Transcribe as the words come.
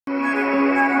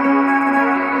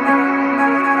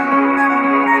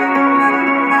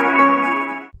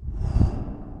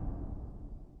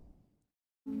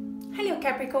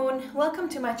everyone, welcome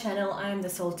to my channel. I'm the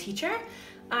Soul Teacher.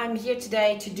 I'm here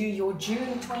today to do your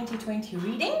June 2020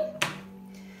 reading.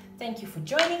 Thank you for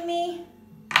joining me.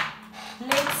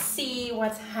 Let's see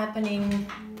what's happening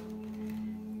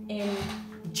in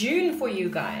June for you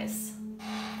guys.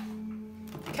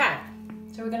 Okay,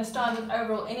 so we're going to start with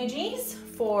overall energies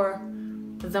for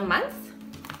the month.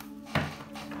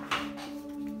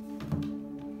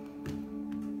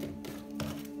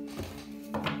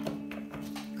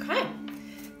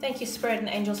 Thank you, Spirit and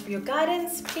Angels, for your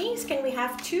guidance. Please, can we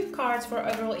have 2 cards for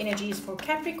overall energies for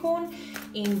Capricorn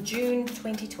in June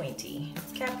 2020?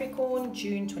 It's Capricorn,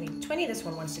 June 2020. This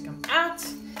one wants to come out.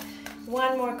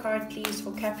 1 more card, please,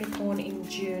 for Capricorn in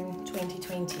June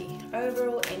 2020.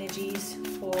 Overall energies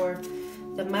for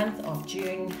the month of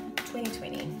June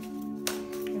 2020.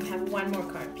 We have 1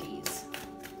 more card, please.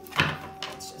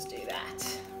 Let's just do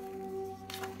that.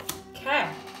 Okay.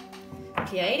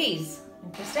 Pleiades.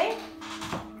 Interesting.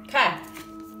 Okay,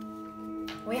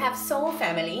 we have Soul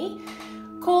Family.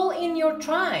 Call in your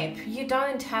tribe. You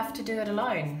don't have to do it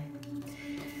alone.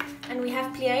 And we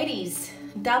have Pleiades,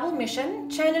 double mission,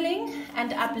 channeling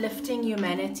and uplifting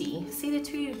humanity. See the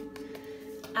 2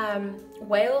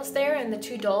 whales there and the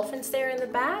 2 dolphins there in the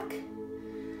back?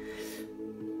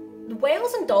 The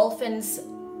whales and dolphins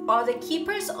are the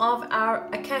keepers of our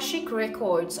Akashic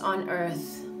records on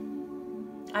Earth.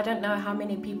 I don't know how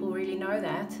many people really know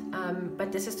that,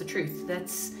 but this is the truth.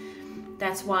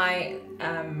 That's why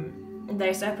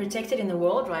they're so protected in the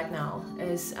world right now.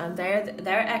 Is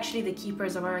they're actually the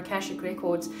keepers of our Akashic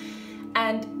records,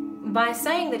 and by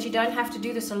saying that you don't have to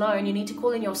do this alone, you need to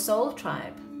call in your soul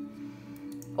tribe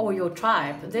or your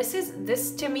tribe.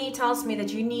 This to me tells me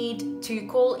that you need to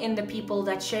call in the people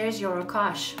that shares your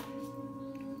Akash,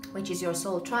 which is your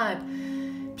soul tribe.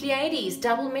 Pleiades,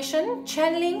 double mission,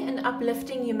 channeling and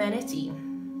uplifting humanity.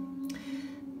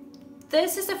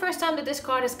 This is the first time that this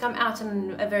card has come out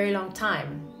in a very long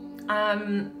time.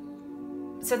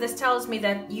 So this tells me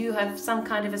that you have some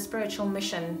kind of a spiritual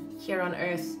mission here on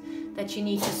Earth, that you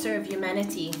need to serve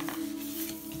humanity.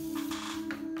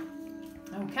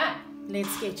 Okay,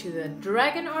 let's get to the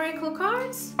Dragon Oracle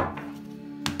cards.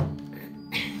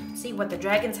 See what the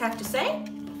dragons have to say.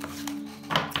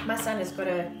 My son has got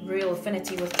a real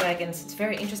affinity with dragons. It's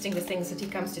very interesting the things that he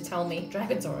comes to tell me.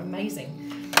 Dragons are amazing.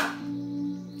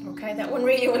 Okay, that one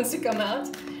really wants to come out.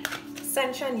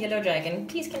 Sunshine Yellow Dragon.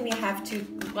 Please, can we have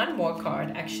 1 more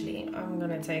card, actually. I'm going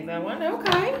to take that one.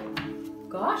 Okay.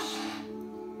 Gosh.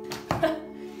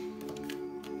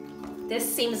 This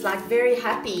seems like very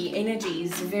happy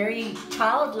energies, very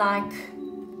childlike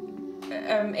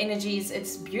energies.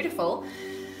 It's beautiful.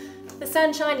 The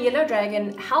Sunshine Yellow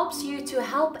Dragon helps you to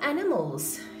help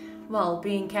animals. Well,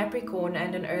 being Capricorn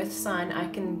and an earth sign, I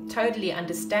can totally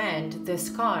understand this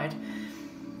card.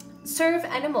 Serve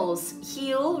animals,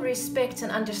 heal, respect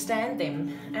and understand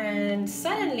them. And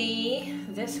suddenly,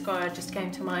 this card just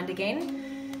came to mind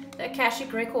again. The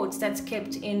Akashic records that's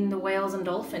kept in the whales and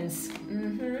dolphins.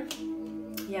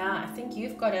 Yeah, I think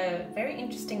you've got a very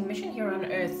interesting mission here on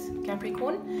Earth,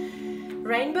 Capricorn.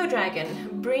 Rainbow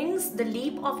Dragon brings the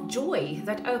leap of joy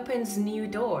that opens new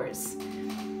doors.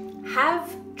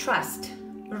 Have trust,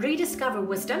 rediscover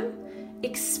wisdom,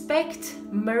 expect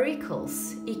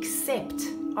miracles, accept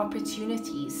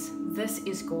opportunities. This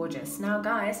is gorgeous. Now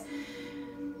guys,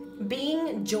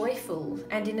 being joyful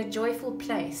and in a joyful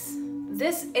place,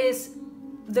 this is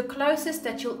the closest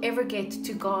that you'll ever get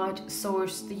to God,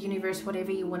 Source, the universe,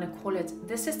 whatever you want to call it.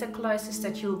 This is the closest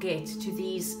that you'll get to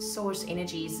these source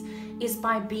energies, is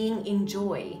by being in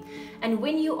joy. And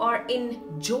when you are in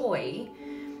joy,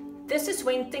 this is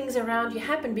when things around you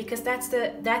happen, because that's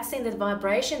then the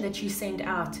vibration that you send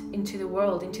out into the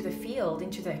world, into the field,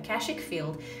 into the Akashic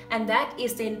field. And that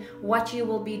is then what you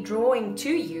will be drawing to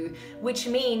you, which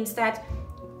means that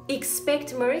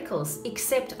expect miracles,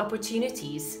 accept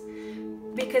opportunities.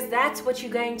 Because that's what you're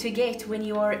going to get when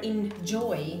you are in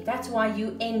joy. That's why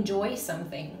you enjoy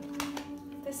something.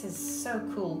 This is so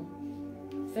cool.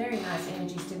 Very nice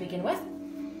energies to begin with.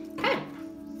 Okay.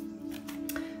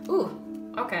 Ooh,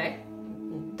 okay.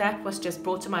 That was just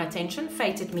brought to my attention.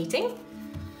 Fated meeting.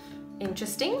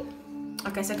 Interesting.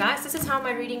 Okay, so guys, this is how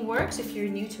my reading works if you're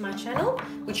new to my channel,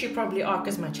 which you probably are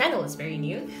because my channel is very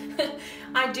new.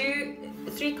 I do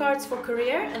 3 cards for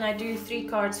career and I do 3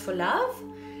 cards for love.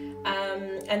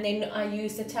 And then I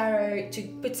use the tarot to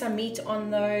put some meat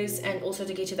on those and also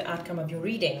to get you the outcome of your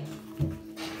reading.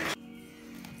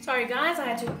 Sorry guys, I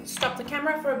had to stop the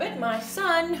camera for a bit. My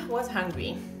son was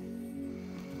hungry.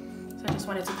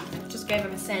 So I just gave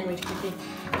him a sandwich quickly.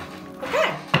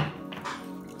 Okay.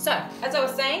 So, as I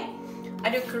was saying, I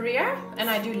do career and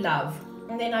I do love.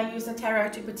 And then I use the tarot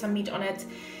to put some meat on it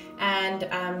and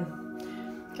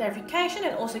clarification,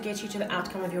 and also get you to the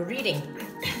outcome of your reading.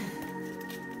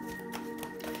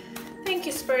 Thank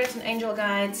you, spirits and angel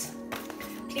guides.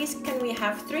 Please, can we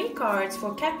have 3 cards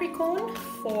for Capricorn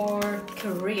for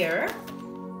career?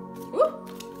 Ooh,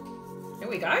 here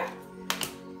we go.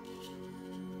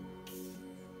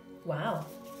 Wow.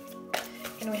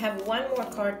 Can we have 1 more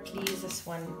card, please? This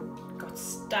one got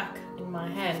stuck in my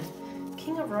hand.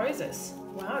 King of Roses.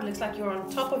 Wow, it looks like you're on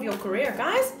top of your career,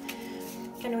 guys.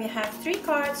 Can we have 3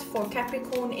 cards for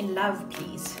Capricorn in love,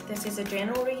 please? This is a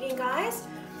general reading, guys.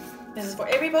 This is for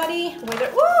everybody, whether,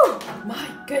 woo, my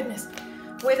goodness,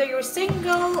 whether you're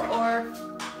single or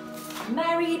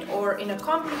married or in a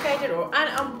complicated or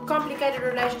uncomplicated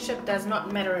relationship, does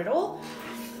not matter at all.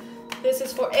 This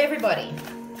is for everybody.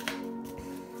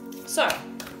 So,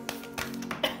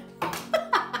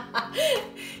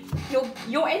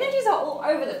 your energies are all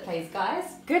over the place,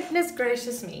 guys. Goodness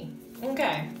gracious me.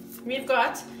 Okay, we've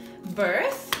got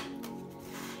birth,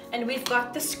 and we've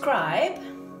got the scribe.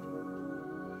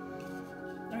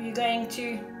 Are you going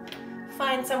to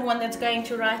find someone that's going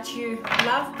to write you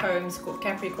love poems,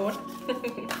 Capricorn?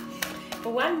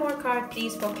 For 1 more card,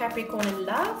 please, for Capricorn in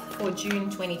love for June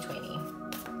 2020.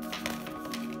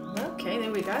 Okay,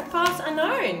 there we go. Paths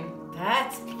unknown.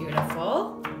 That's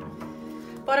beautiful.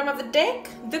 Bottom of the deck,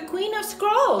 the Queen of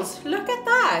Scrolls. Look at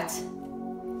that.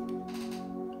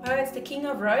 Oh, it's the King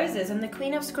of Roses and the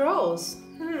Queen of Scrolls.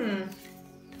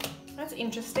 That's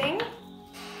interesting.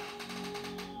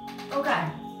 Okay.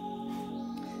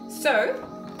 So,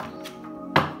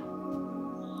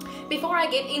 before I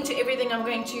get into everything, I'm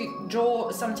going to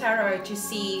draw some tarot to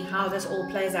see how this all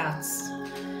plays out.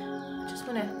 I just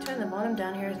want to turn the bottom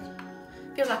down here. It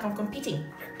feels like I'm competing.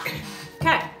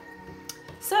 Okay.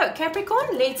 So,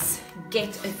 Capricorn, let's get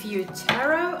a few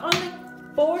tarot on the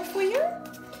board for you.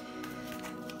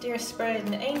 Dear Spirit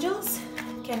and Angels,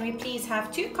 can we please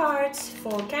have 2 cards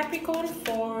for Capricorn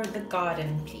for the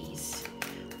garden, please?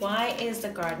 Why is the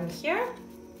garden here?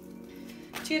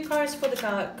 2 cards for the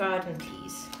garden,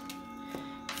 please.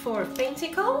 4 of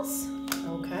Pentacles.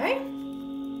 Okay.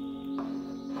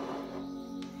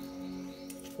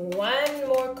 1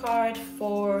 more card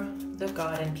for the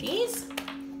garden, please.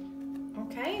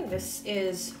 Okay, this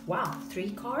is, wow,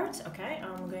 3 cards. Okay,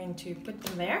 I'm going to put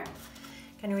them there.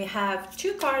 Can we have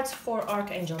 2 cards for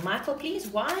Archangel Michael, please?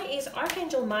 Why is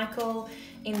Archangel Michael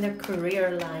in the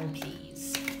career line,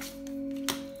 please?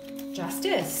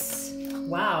 Justice.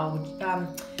 Wow.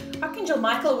 Archangel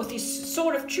Michael with his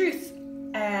sword of truth.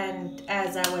 And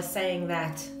as I was saying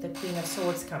that, the Queen of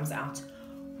Swords comes out.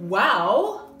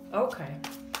 Wow. Okay.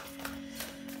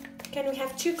 Can we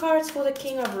have 2 cards for the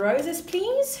King of Roses,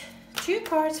 please? 2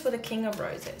 cards for the King of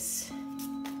Roses.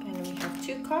 Can we have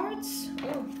 2 cards?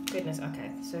 Oh, goodness. Okay,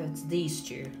 so it's these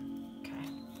 2. Okay.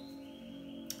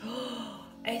 Oh,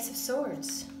 Ace of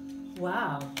Swords.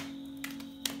 Wow.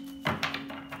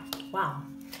 Wow.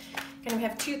 Can we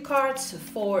have 2 cards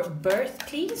for birth,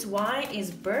 please? Why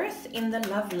is birth in the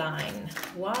love line?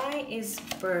 Why is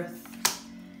birth?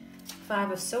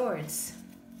 5 of Swords.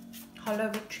 Hollow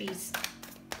victories.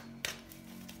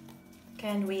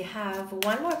 Can we have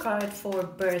 1 more card for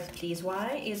birth, please?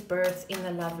 Why is birth in the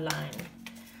love line?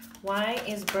 Why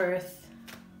is birth?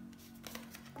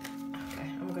 Okay,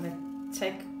 I'm gonna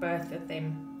take both of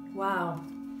them. Wow.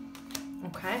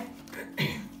 Okay.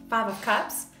 5 of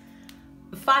Cups.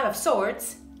 5 of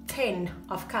Swords. 10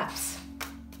 of Cups.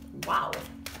 Wow.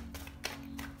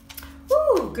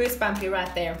 Woo, goosebumpy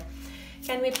right there.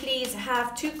 Can we please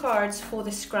have 2 cards for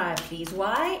the scribe, please?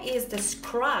 Why is the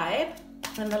scribe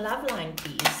in the love line,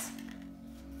 please?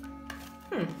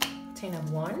 10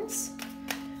 of Wands.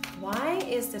 Why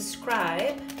is the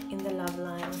scribe in the love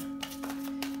line?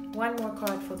 1 more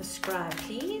card for the scribe,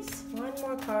 please. 1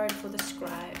 more card for the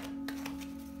scribe.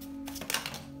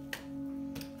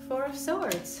 4 of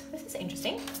Swords. This is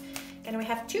interesting. Can we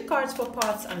have 2 cards for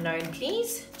Paths Unknown,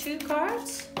 please? 2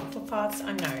 cards for Paths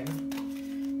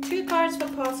Unknown. 2 cards for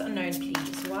Paths Unknown,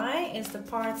 please. Why is the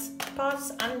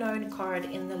Paths Unknown card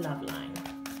in the love line?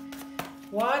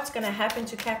 What's going to happen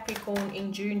to Capricorn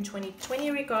in June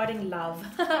 2020 regarding love?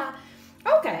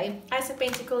 Okay, Ace of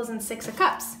Pentacles and 6 of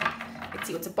Cups. Let's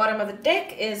see what's the bottom of the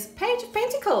deck is Page of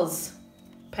Pentacles,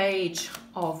 Page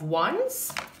of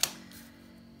Wands,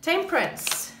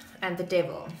 Temperance, and the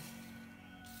Devil.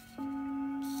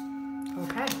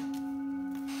 Okay.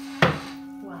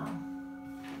 Wow.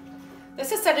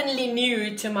 This is suddenly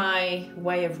new to my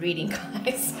way of reading,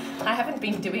 guys. I haven't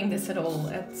been doing this at all.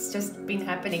 It's just been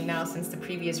happening now since the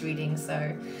previous reading,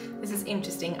 so this is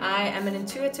interesting. I am an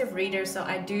intuitive reader, so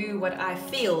I do what I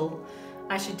feel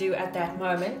I should do at that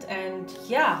moment. And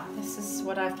yeah, this is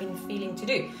what I've been feeling to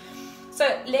do.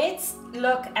 So let's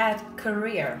look at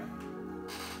career.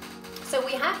 So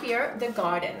we have here the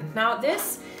garden. Now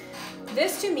this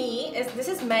to me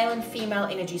is male and female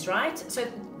energies, right? So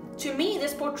to me,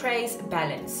 this portrays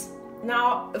balance.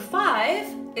 Now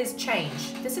 5 is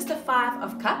change. This is the 5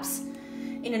 of cups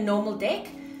in a normal deck.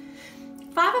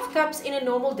 5 of cups in a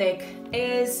normal deck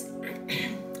is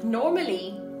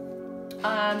normally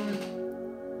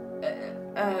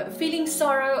feeling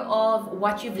sorrow of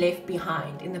what you've left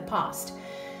behind in the past.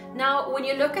 Now, when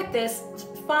you look at this,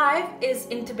 5 is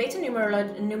in Tibetan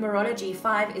numerology,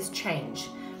 5 is change.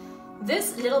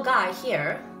 This little guy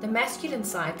here, the masculine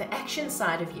side, the action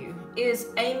side of you, is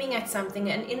aiming at something,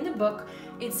 and in the book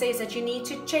it says that you need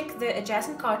to check the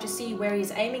adjacent card to see where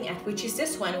he's aiming at, which is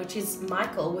this one, which is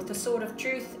Michael with the Sword of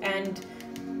Truth and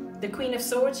the Queen of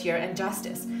Swords here and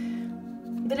Justice.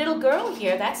 The little girl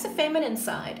here, that's the feminine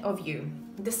side of you,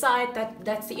 the side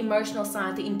that's the emotional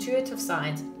side, the intuitive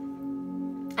side,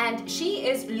 and she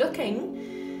is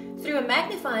looking through a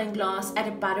magnifying glass at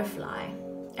a butterfly,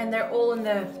 and they're all in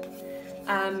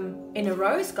a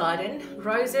rose garden.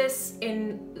 Roses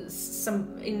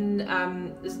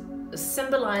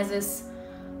symbolizes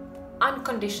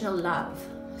unconditional love.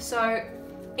 So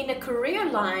in a career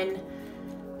line,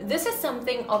 this is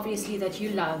something obviously that you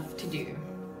love to do.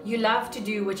 You love to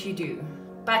do what you do,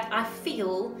 but I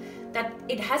feel that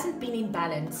it hasn't been in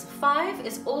balance. 5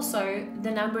 is also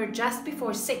the number just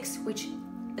before 6, which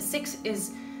 6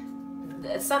 is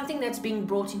something that's being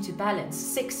brought into balance.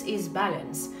 6 is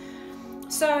balance.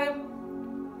 So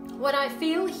what I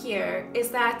feel here is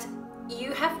that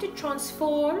you have to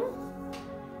transform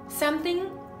something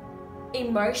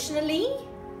emotionally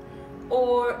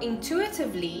or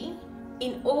intuitively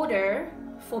in order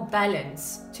for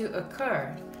balance to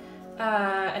occur.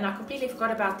 And I completely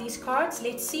forgot about these cards.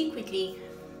 Let's see quickly.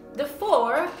 The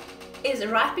 4 is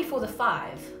right before the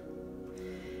 5.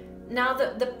 Now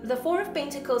the 4 of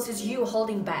Pentacles is you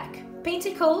holding back.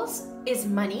 Pentacles is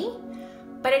money,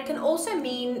 but it can also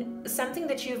mean something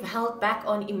that you've held back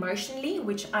on emotionally,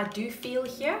 which I do feel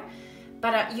here.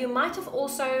 But you might have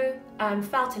also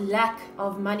felt a lack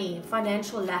of money,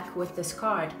 financial lack with this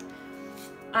card.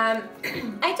 8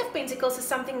 of Pentacles is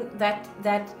something that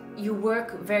you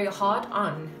work very hard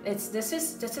on. This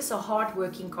is a hard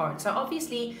working card. So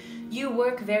obviously you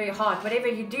work very hard. Whatever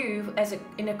you do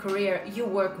in a career, you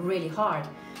work really hard.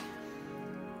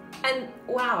 And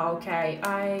wow, okay,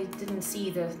 I didn't see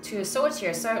the 2 of Swords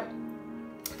here. So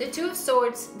the 2 of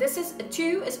Swords, a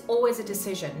 2 is always a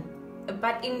decision.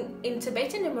 But in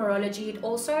Tibetan numerology, it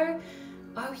also,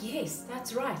 oh yes,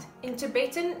 that's right. In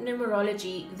Tibetan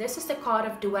numerology, this is the card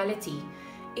of duality.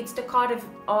 It's the card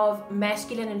of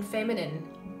masculine and feminine.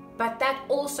 But that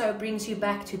also brings you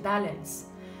back to balance,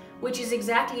 which is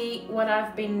exactly what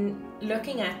I've been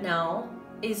looking at now,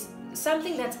 is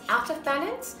something that's out of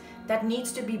balance that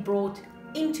needs to be brought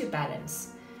into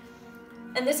balance.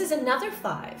 And this is another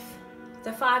 5.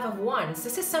 The 5 of Wands.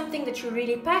 This is something that you're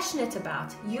really passionate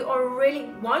about. You are really,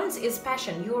 Wands is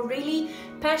passion. You're really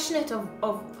passionate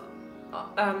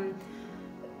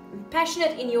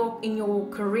passionate in your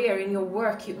career, in your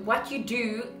work. What you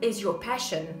do is your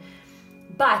passion.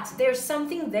 But there's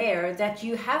something there that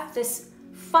you have this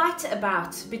fight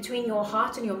about between your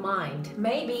heart and your mind.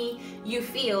 Maybe you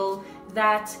feel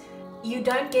that you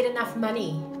don't get enough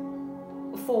money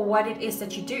for what it is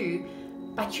that you do,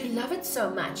 but you love it so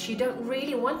much you don't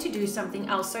really want to do something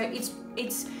else. So it's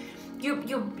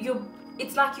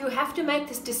like you have to make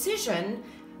this decision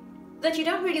that you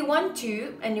don't really want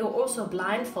to, and you're also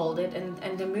blindfolded,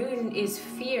 and the moon is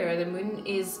fear, the moon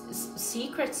is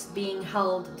secrets being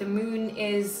held, the moon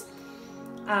is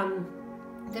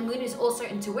also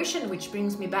intuition, which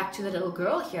brings me back to the little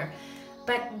girl here.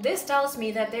 But this tells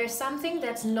me that there's something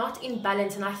that's not in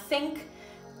balance, and I think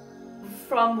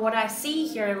from what I see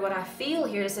here and what I feel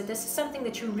here is that this is something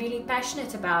that you're really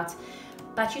passionate about,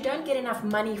 but you don't get enough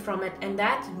money from it, and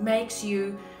that makes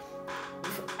you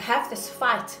have this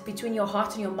fight between your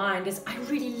heart and your mind, is I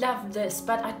really love this,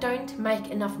 but I don't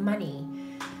make enough money.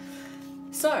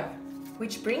 So,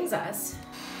 which brings us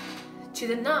to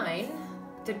the 9,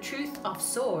 the Truth of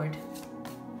Sword.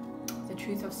 The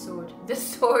Truth of Sword. The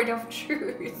Sword of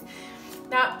Truth.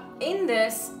 Now, in the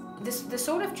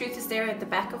Sword of Truth is there at the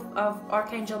back of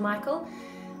Archangel Michael.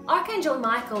 Archangel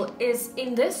Michael is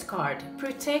in this card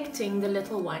protecting the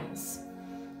little ones.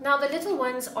 Now the little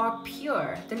ones are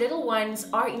pure. The little ones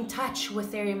are in touch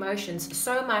with their emotions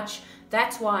so much.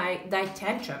 That's why they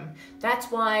tantrum. That's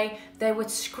why they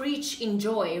would screech in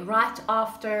joy right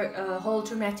after a whole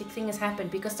traumatic thing has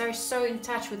happened, because they're so in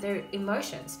touch with their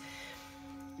emotions.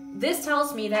 this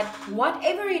tells me that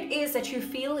whatever it is that you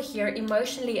feel here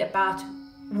emotionally about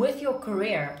with your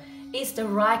career is the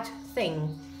right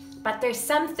thing. But there's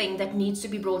something that needs to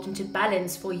be brought into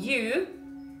balance for you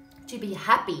to be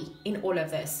happy in all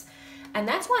of this. And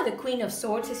that's why the Queen of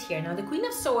Swords is here. Now, the Queen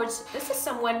of Swords, this is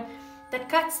someone that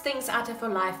cuts things out of her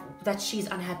life that she's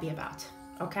unhappy about,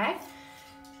 okay?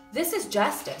 This is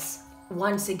justice.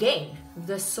 Once again,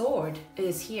 the sword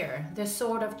is here. The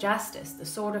sword of justice, the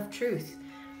sword of truth.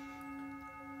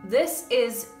 This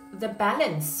is the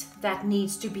balance that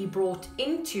needs to be brought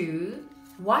into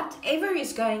whatever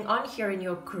is going on here in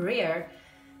your career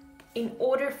in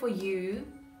order for you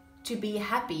to be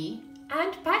happy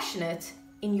and passionate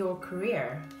in your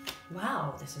career.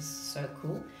 Wow, this is so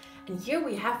cool. And here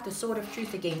we have the sword of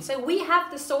truth again. So we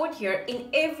have the sword here in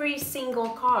every single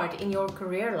card in your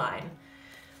career line.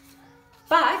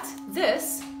 But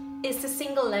this is the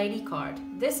single lady card.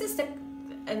 This is the,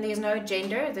 and there's no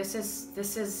gender. This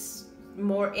is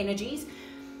more energies.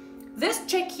 This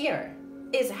chick here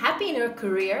is happy in her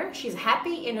career. She's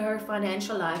happy in her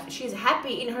financial life. She's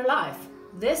happy in her life.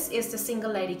 This is the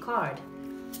single lady card.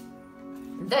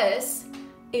 This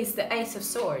is the Ace of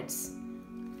Swords.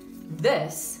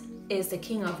 This is the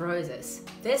King of Roses.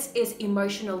 This is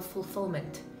emotional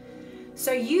fulfillment.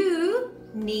 So you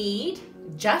need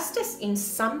justice in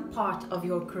some part of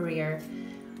your career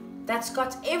that's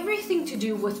got everything to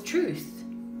do with truth.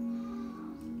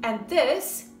 And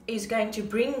this is going to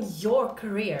bring your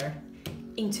career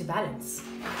into balance.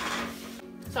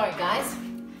 Sorry guys,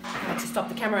 I had to stop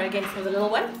the camera again for the little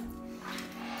one.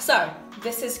 So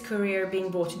this is career being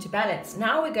brought into balance.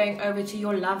 Now we're going over to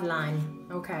your love line.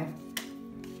 Okay.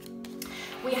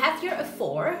 We have here a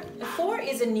 4. A 4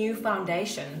 is a new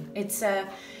foundation. It's a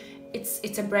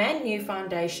brand new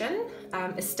foundation,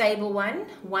 a stable one,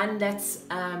 one that's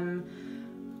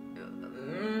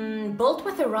built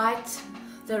with the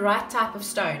right type of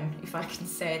stone, if I can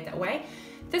say it that way.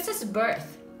 This is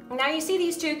birth. Now you see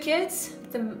these two kids,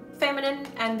 the feminine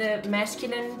and the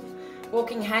masculine,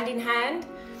 walking hand in hand.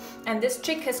 And this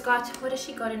chick has got, what has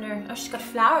she got in her? Oh, she's got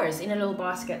flowers in a little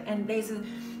basket. And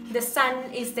the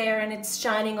sun is there and it's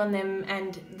shining on them.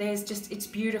 And there's just, it's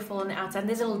beautiful on the outside. And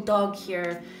there's a little dog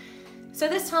here. So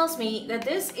this tells me that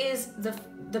this is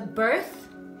the birth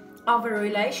of a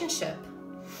relationship.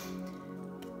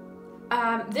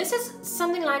 This is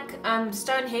something like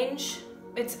Stonehenge.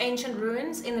 It's ancient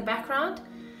ruins in the background.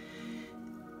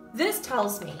 This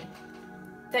tells me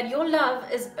that your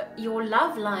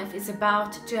love life is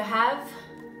about to have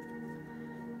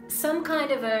some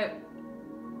kind of a,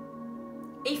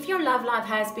 if your love life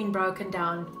has been broken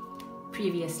down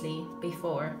previously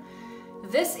before,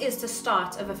 this is the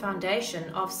start of a foundation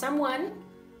of someone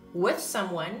with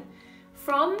someone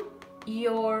from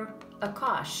your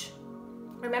Akash.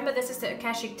 Remember, this is the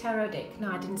Akashic Tarot deck.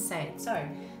 No, I didn't say it, sorry.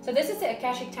 So this is the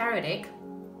Akashic Tarot deck,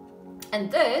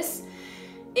 and this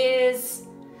is,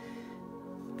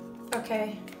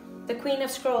 okay, the Queen of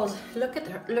Scrolls. Look at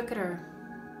her, look at her.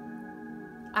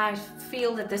 I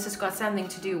feel that this has got something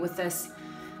to do with this.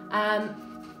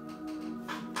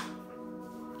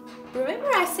 Remember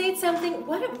I said something,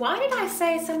 why did I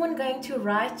say someone going to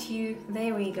write you?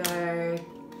 There we go.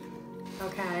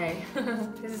 Okay,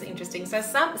 this is interesting. So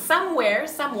somewhere,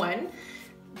 someone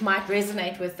might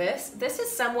resonate with this. This is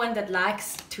someone that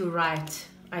likes to write,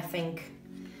 I think.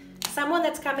 Someone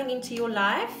that's coming into your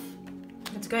life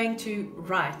that's going to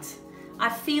write. I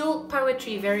feel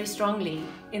poetry very strongly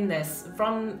in this.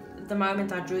 From the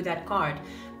moment I drew that card,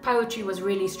 poetry was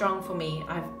really strong for me.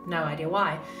 I have no idea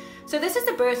why. So this is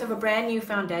the birth of a brand new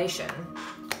foundation.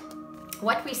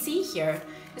 What we see here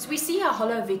is we see a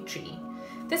hollow victory.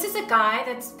 This is a guy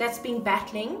that's been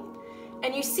battling,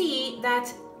 and you see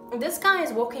that this guy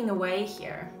is walking away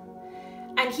here,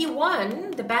 and he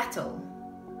won the battle,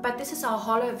 but this is a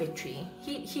hollow victory.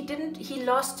 He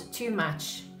lost too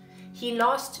much. He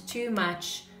lost too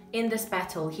much in this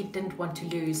battle. He didn't want to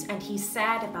lose, and he's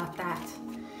sad about that.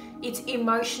 It's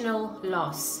emotional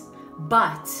loss,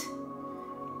 but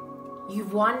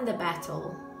you've won the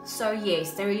battle. So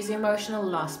yes, there is emotional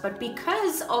loss, but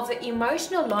because of the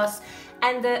emotional loss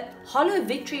and the hollow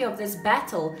victory of this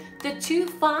battle, the 2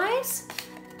 5s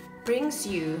brings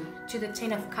you to the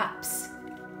 10 of Cups,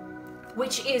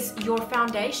 which is your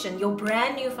foundation, your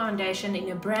brand new foundation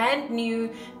in a brand new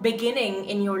beginning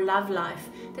in your love life.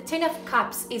 The 10 of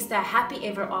Cups is the happy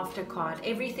ever after card.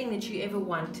 Everything that you ever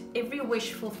want, every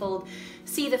wish fulfilled.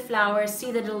 See the flowers,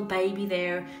 see the little baby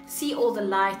there, see all the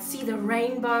lights, see the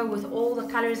rainbow with all the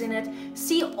colors in it,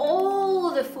 see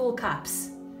all the full cups.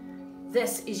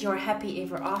 This is your happy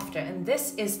ever after, and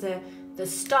this is the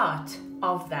start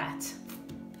of that.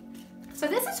 So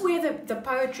this is where the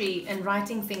poetry and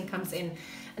writing thing comes in.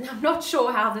 And I'm not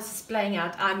sure how this is playing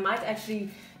out. I might actually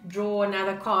draw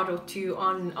another card or two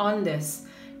on this,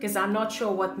 because I'm not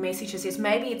sure what message this is.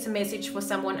 Maybe it's a message for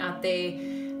someone out there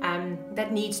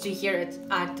that needs to hear it,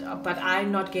 but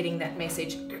I'm not getting that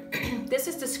message. This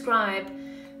is the scribe.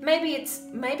 Maybe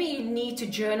you need to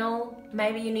journal.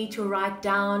 Maybe you need to write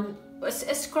down. A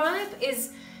scribe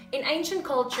is, in ancient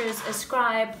cultures, a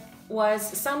scribe was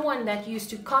someone that used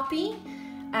to copy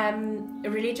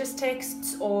religious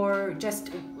texts or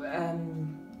just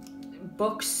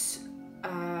books,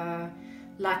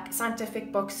 like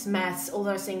scientific books, maths, all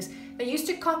those things. They used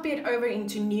to copy it over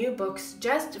into new books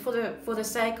just for the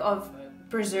sake of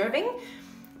preserving.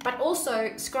 But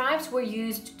also scribes were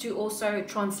used to also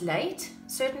translate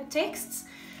certain texts.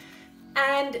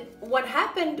 And what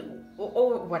happened,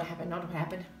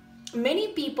 many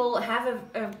people have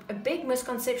a big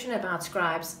misconception about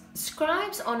scribes.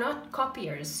 Scribes are not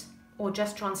copiers or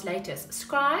just translators.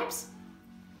 Scribes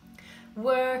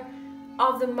were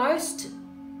of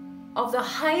the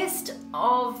highest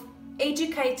of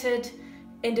educated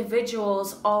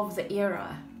individuals of the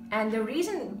era. And the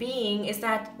reason being is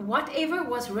that whatever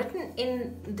was written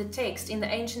in the text, in the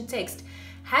ancient text,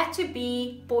 had to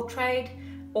be portrayed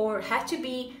or had to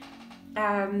be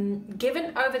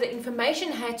given over. The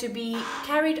information had to be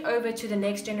carried over to the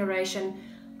next generation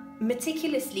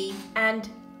meticulously and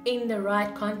in the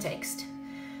right context.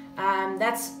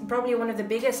 That's probably one of the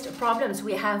biggest problems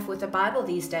we have with the Bible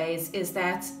these days, is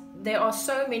that there are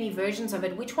so many versions of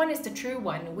it. Which one is the true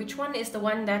one? Which one is the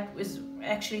one that was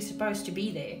actually supposed to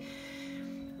be there?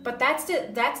 But that's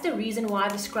the reason why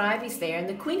the scribe is there. And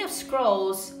the Queen of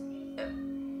Scrolls,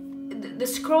 the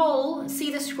scroll,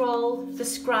 see the scroll, the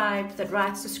scribe that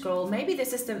writes the scroll. Maybe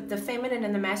this is the feminine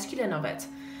and the masculine of it.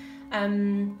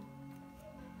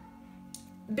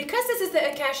 Because this is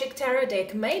the Akashic Tarot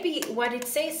deck, maybe what it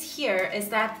says here is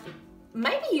that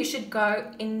maybe you should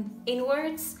go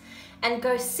inwards and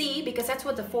go see, because that's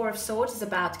what the Four of Swords is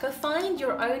about. Go find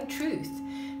your own truth.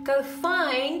 Go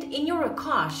find in your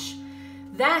Akash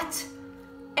that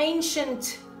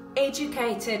ancient,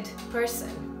 educated person,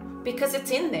 because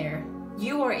it's in there.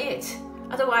 You are it.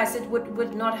 Otherwise, it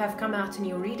would not have come out in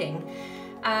your reading.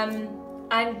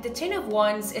 And the Ten of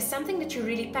Wands is something that you're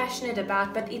really passionate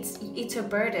about, but it's a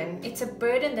burden. It's a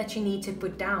burden that you need to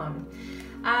put down.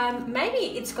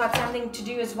 Maybe it's got something to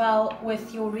do as well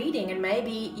with your reading, and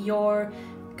maybe your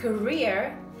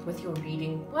career with your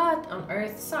reading. What on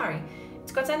earth? Sorry.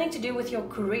 It's got something to do with your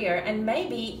career, and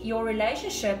maybe your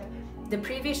relationship, the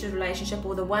previous relationship,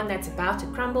 or the one that's about to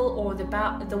crumble, or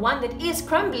the one that is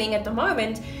crumbling at the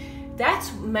moment.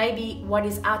 That's maybe what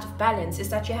is out of balance, is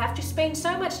that you have to spend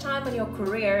so much time on your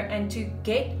career and to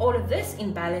get all of this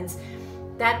in balance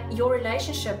that your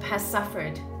relationship has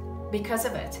suffered because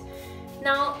of it.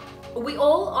 Now, we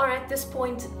all are at this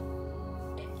point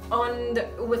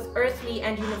with earthly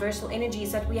and universal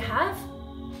energies that we have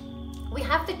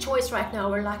the choice right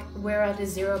now. We're at a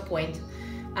 0 point.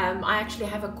 I actually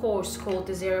have a course called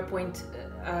the 0 point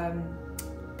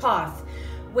path,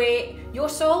 where your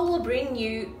soul will bring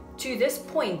you to this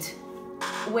point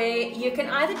where you can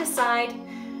either decide,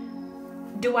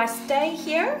 do I stay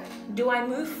here? Do I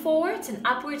move forwards and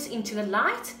upwards into the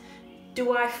light?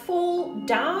 Do I fall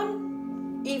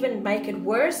down, even make it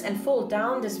worse and fall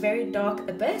down this very dark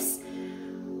abyss?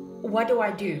 What do I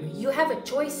do? You have a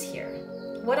choice here.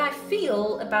 What I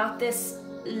feel about this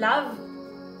love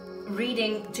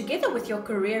reading together with your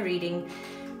career reading,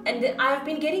 and I've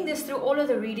been getting this through all of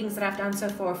the readings that I've done so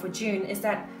far for June, is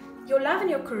that your love and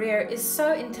your career is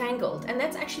so entangled, and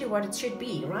that's actually what it should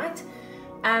be, right?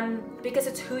 Because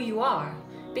it's who you are.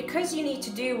 Because you need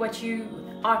to do what you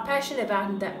are passionate about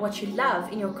and that what you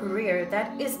love in your career,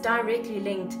 that is directly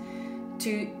linked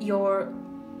to your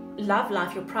love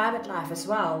life, your private life as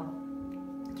well.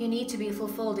 You need to be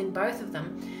fulfilled in both of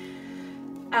them.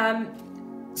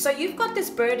 So you've got this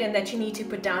burden that you need to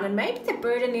put down, and maybe the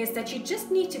burden is that you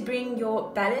just need to bring your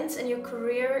balance in your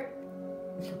career.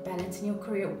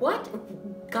 What?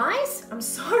 Guys, I'm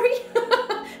sorry.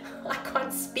 I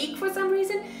can't speak for some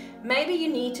reason. Maybe you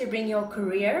need to bring your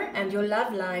career and your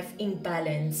love life in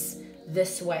balance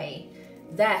this way.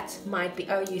 That might be,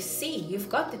 oh, you see, you've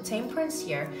got the Temperance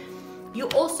here. You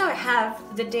also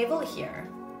have the Devil here.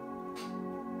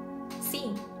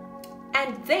 See?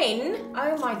 And then,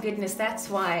 oh my goodness, that's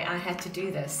why I had to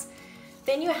do this.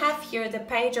 Then you have here the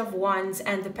Page of Wands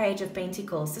and the Page of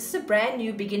Pentacles. This is a brand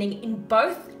new beginning in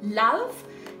both love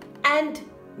and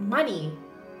money.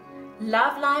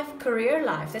 Love life, career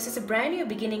life. This is a brand new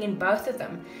beginning in both of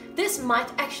them. This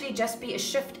might actually just be a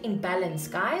shift in balance,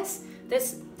 guys.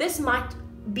 This might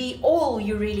be all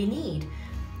you really need.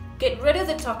 Get rid of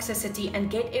the toxicity and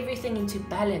get everything into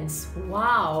balance.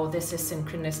 Wow, this is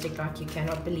synchronistic like you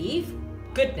cannot believe.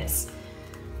 Goodness.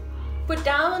 Put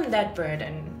down that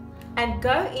burden and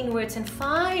go inwards and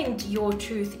find your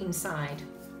truth inside.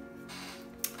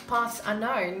 Paths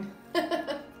unknown.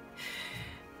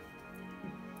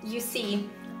 You see,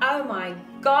 oh my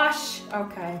gosh.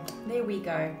 Okay, there we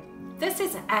go. This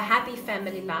is a happy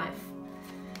family life.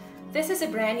 This is a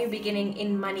brand new beginning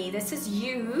in money. This is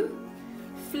you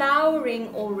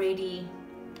flowering already.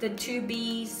 The 2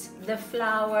 bees, the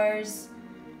flowers.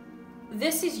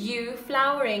 This is you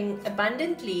flowering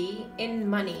abundantly in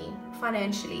money,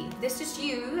 financially. This is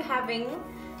you having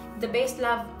the best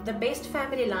love, the best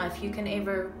family life you can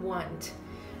ever want.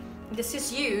 This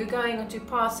is you going onto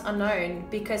paths unknown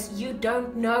because you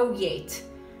don't know yet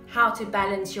how to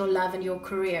balance your love and your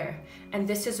career. And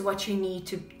this is what you need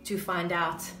to find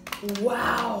out.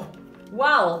 Wow.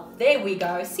 Well, there we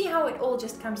go. See how it all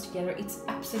just comes together? It's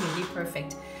absolutely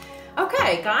perfect.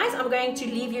 Okay, guys, I'm going to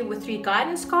leave you with 3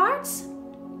 guidance cards,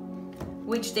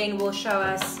 which then will show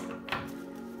us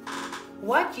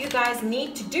what you guys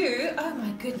need to do. Oh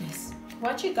my goodness.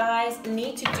 What you guys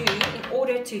need to do in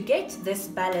order to get this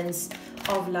balance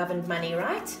of love and money,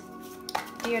 right?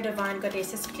 Dear Divine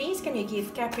Goddesses, please can you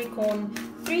give Capricorn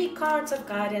 3 cards of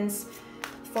guidance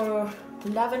for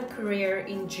love and career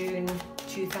in June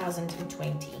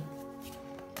 2020.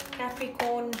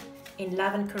 Capricorn, in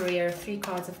love and career, 3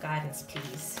 cards of guidance,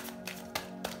 please.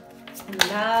 In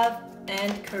love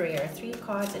and career, 3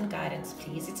 cards and guidance,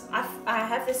 please. I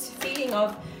have this feeling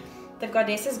of the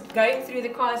goddesses going through the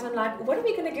cards, and I'm like, what are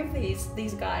we going to give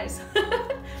these guys?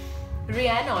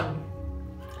 Rhiannon,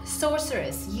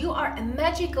 sorceress, you are a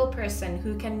magical person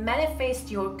who can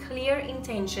manifest your clear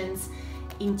intentions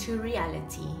into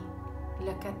reality.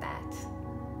 Look at that.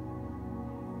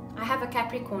 I have a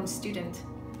Capricorn student,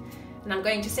 and I'm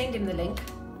going to send him the link,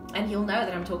 and he'll know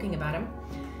that I'm talking about him,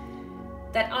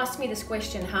 that asked me this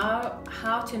question: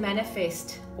 how to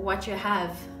manifest what you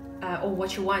have or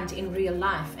what you want in real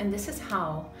life. And this is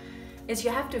how, is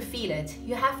you have to feel it.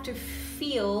 You have to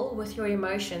feel with your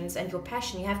emotions and your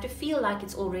passion. You have to feel like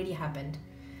it's already happened.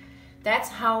 That's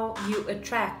how you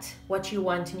attract what you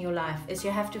want in your life, is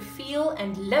you have to feel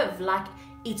and live like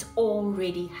it's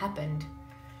already happened.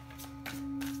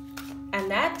 And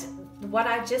that, what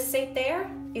I just said there,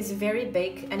 is very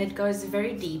big, and it goes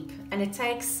very deep, and it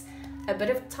takes a bit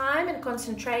of time and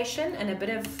concentration and a bit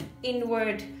of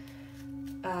inward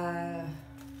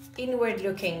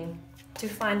looking to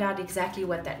find out exactly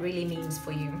what that really means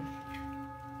for you.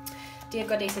 Dear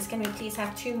Goddesses, can we please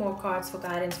have 2 more cards for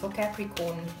guidance for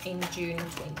Capricorn in June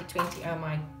 2020? Oh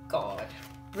my God,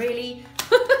 really?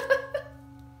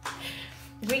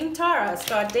 Green Tara,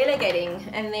 start delegating.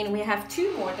 And then we have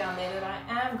 2 more down there that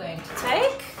I am going to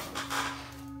take.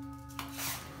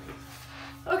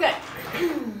 Okay.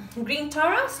 Green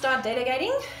Tara, start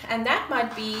delegating. And that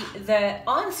might be the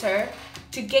answer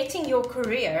to getting your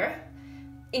career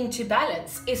into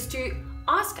balance, is to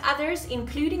ask others,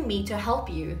 including me, to help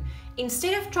you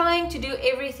instead of trying to do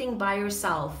everything by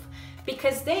yourself.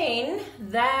 Because then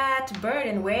that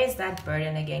burden, where's that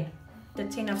burden again? The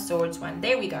 10 of Swords one.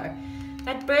 There we go.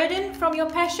 That burden from your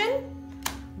passion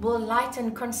will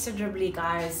lighten considerably,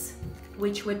 guys,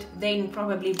 which would then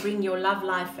probably bring your love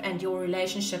life and your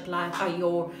relationship life, or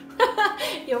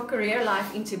your career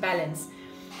life, into balance.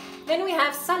 Then we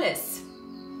have solace.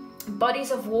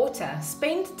 Bodies of water.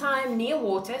 Spend time near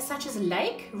water, such as a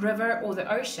lake, river, or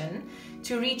the ocean,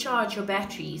 to recharge your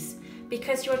batteries,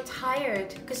 because you're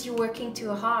tired, because you're working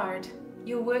too hard.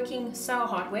 You're working so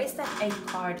hard. Where's that 8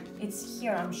 card? It's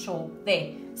here, I'm sure.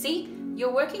 There. See?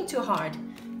 You're working too hard.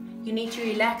 You need to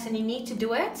relax, and you need to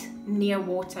do it near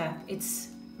water. It's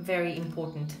very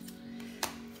important.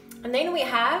 And then we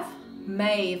have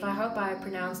Maeve. I hope I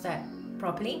pronounced that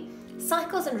properly.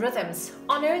 Cycles and rhythms.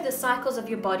 Honor the cycles of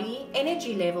your body,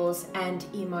 energy levels, and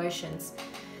emotions.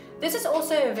 This is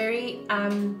also a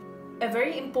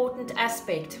very important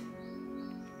aspect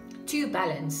to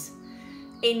balance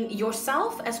in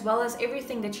yourself, as well as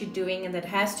everything that you're doing and that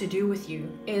has to do with you,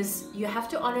 is you have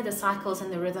to honor the cycles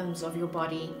and the rhythms of your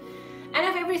body and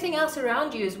of everything else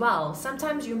around you as well.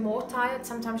 Sometimes you're more tired,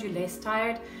 sometimes you're less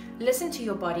tired. Listen to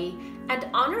your body and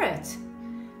honor it.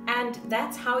 And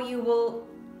that's how you will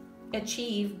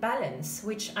achieve balance,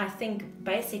 which I think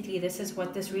basically this is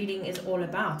what this reading is all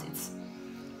about.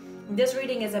 This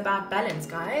reading is about balance,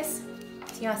 guys.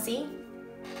 Yeah, see?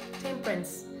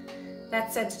 Temperance.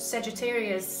 That's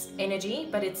Sagittarius energy,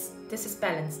 but this is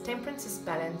balance. Temperance is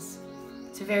balance.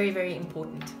 It's very, very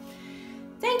important.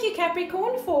 Thank you,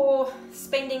 Capricorn, for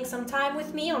spending some time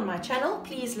with me on my channel.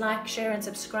 Please like, share and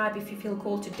subscribe if you feel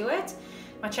called to do it.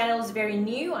 My channel is very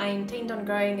new. I intend on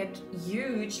growing it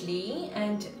hugely,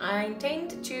 and I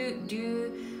intend to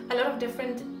do a lot of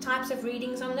different types of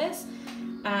readings on this.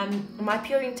 My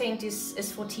pure intent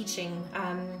is for teaching.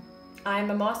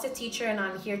 I'm a master teacher and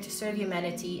I'm here to serve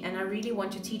humanity, and I really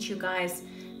want to teach you guys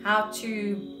how to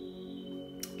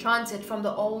transit from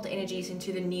the old energies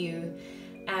into the new,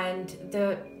 and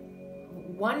the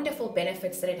wonderful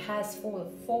benefits that it has for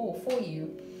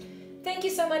you. Thank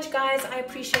you so much, guys. I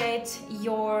appreciate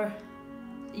your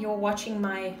watching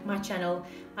my channel.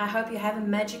 I hope you have a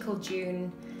magical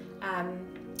June.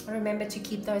 Remember to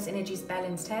keep those energies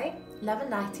balanced, hey? Love and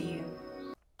light to you.